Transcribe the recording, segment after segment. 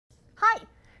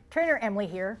Trainer Emily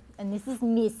here, and this is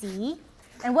Missy,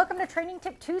 and welcome to Training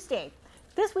Tip Tuesday.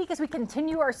 This week, as we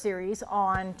continue our series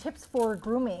on tips for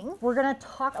grooming, we're going to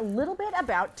talk a little bit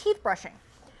about teeth brushing.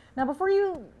 Now, before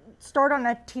you start on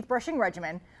a teeth brushing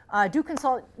regimen, do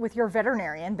consult with your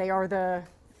veterinarian. They are the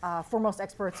foremost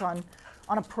experts on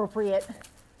appropriate,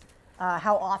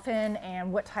 how often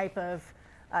and what type of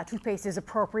toothpaste is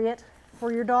appropriate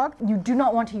for your dog. You do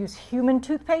not want to use human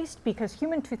toothpaste because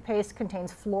human toothpaste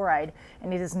contains fluoride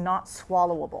and it is not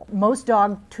swallowable. Most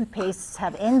dog toothpastes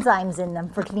have enzymes in them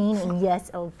for cleaning, yes,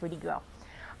 oh pretty girl,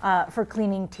 for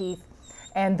cleaning teeth,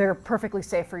 and they're perfectly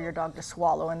safe for your dog to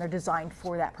swallow, and they're designed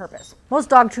for that purpose. Most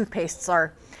dog toothpastes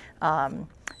are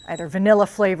either vanilla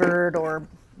flavored or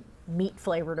meat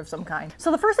flavored of some kind.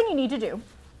 So the first thing you need to do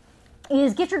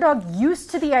is get your dog used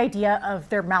to the idea of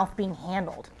their mouth being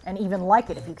handled, and even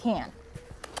like it if you can.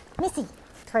 Missy,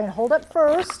 try and hold up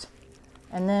first,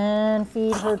 and then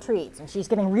feed her treats. And she's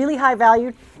getting really high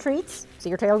value treats. See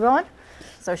your tail going?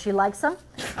 So she likes them.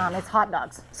 It's hot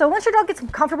dogs. So once your dog gets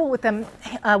comfortable with them,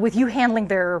 with you handling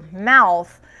their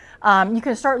mouth, you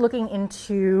can start looking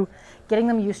into getting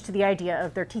them used to the idea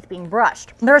of their teeth being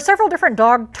brushed. There are several different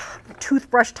dog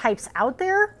toothbrush types out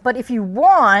there, but if you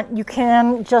want, you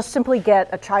can just simply get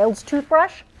a child's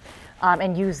toothbrush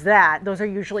and use that. Those are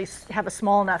usually have a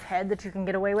small enough head that you can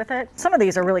get away with it. Some of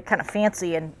these are really kind of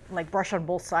fancy and like brush on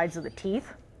both sides of the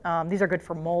teeth. These are good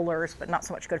for molars, but not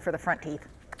so much good for the front teeth.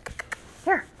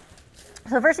 Here.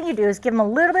 So the first thing you do is give them a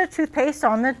little bit of toothpaste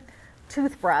on the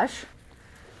toothbrush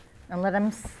and let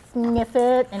them sniff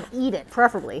it and eat it,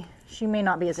 preferably. She may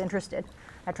not be as interested.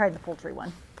 I tried the poultry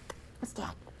one. What's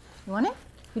that? You want it?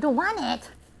 You don't want it.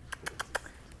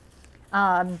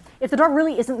 If the dog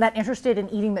really isn't that interested in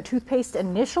eating the toothpaste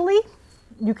initially,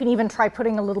 you can even try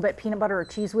putting a little bit peanut butter or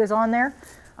cheese whiz on there.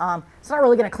 It's not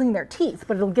really going to clean their teeth,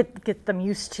 but it'll get them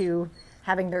used to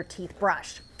having their teeth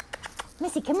brushed.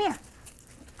 Missy, come here.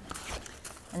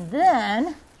 And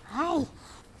then, hi.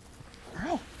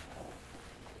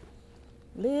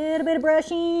 Little bit of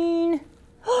brushing.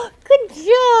 Good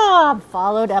job!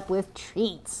 Followed up with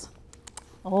treats.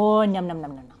 Oh, num num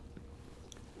num num num.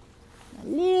 A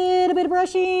little bit of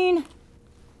brushing.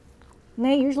 And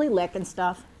they usually lick and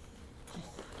stuff.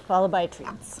 Followed by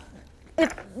treats.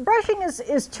 If brushing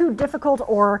is too difficult,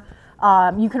 or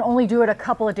you can only do it a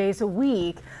couple of days a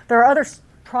week, there are other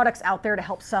products out there to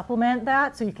help supplement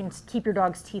that, so you can keep your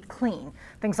dog's teeth clean.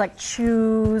 Things like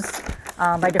chews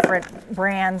by different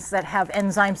brands that have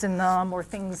enzymes in them, or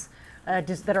things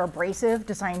that are abrasive,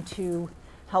 designed to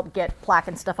help get plaque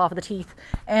and stuff off of the teeth.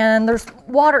 And there's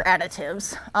water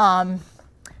additives.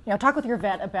 Talk with your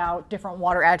vet about different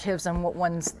water additives and what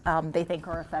ones they think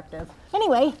are effective.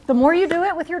 Anyway, the more you do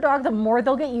it with your dog, the more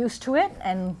they'll get used to it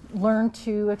and learn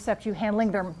to accept you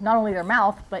handling not only their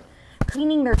mouth, but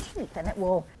cleaning their teeth, and it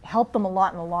will help them a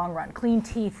lot in the long run. Clean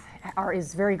teeth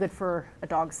is very good for a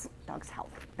dog's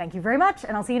health. Thank you very much,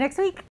 and I'll see you next week.